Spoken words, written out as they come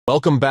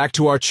Welcome back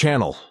to our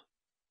channel.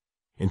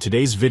 In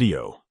today's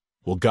video,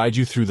 we'll guide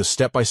you through the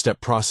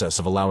step-by-step process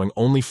of allowing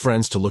only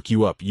friends to look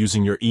you up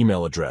using your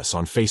email address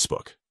on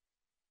Facebook.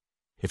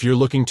 If you're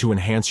looking to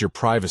enhance your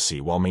privacy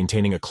while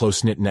maintaining a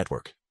close-knit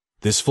network,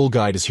 this full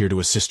guide is here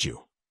to assist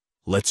you.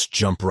 Let's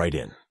jump right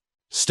in.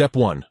 Step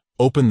 1.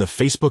 Open the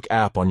Facebook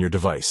app on your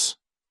device.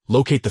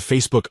 Locate the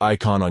Facebook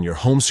icon on your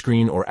home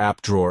screen or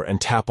app drawer and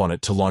tap on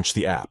it to launch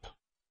the app.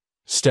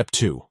 Step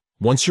 2.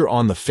 Once you're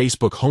on the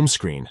Facebook home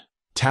screen,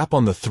 tap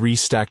on the 3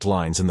 stacked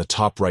lines in the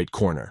top right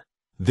corner.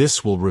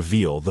 This will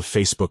reveal the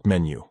Facebook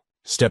menu.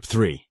 Step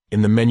 3.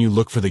 In the menu,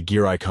 look for the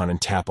gear icon and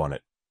tap on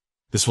it.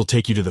 This will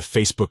take you to the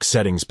Facebook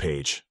settings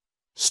page.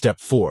 Step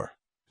 4.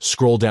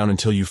 Scroll down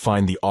until you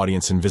find the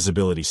Audience and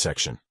Visibility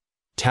section.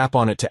 Tap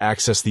on it to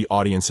access the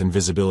Audience and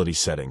Visibility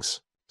settings.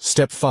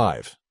 Step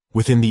 5.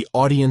 Within the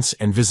Audience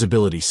and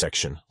Visibility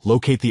section,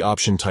 locate the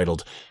option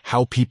titled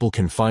How People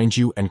Can Find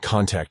You and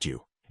Contact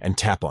You, and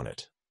tap on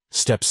it.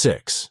 Step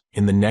 6.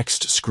 In the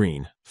next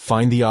screen,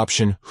 find the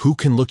option Who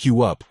Can Look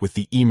You Up with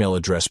the email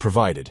address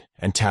provided,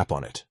 and tap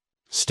on it.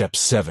 Step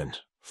 7.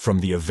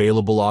 From the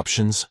available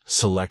options,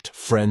 select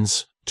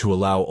Friends to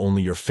allow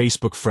only your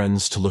Facebook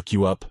friends to look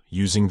you up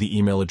using the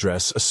email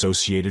address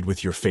associated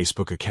with your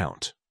Facebook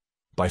account.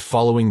 By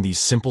following these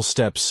simple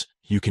steps,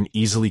 you can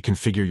easily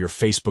configure your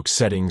Facebook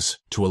settings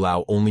to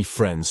allow only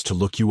friends to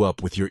look you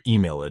up with your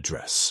email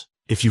address.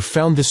 If you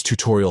found this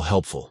tutorial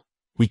helpful,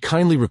 we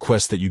kindly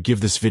request that you give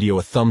this video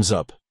a thumbs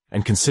up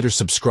and consider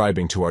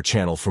subscribing to our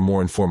channel for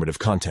more informative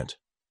content.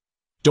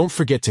 Don't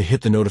forget to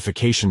hit the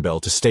notification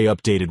bell to stay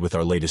updated with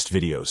our latest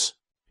videos.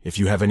 If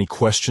you have any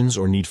questions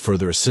or need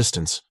further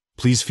assistance,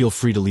 please feel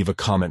free to leave a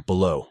comment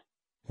below.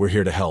 We're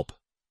here to help.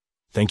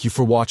 Thank you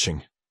for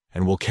watching,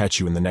 and we'll catch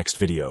you in the next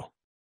video.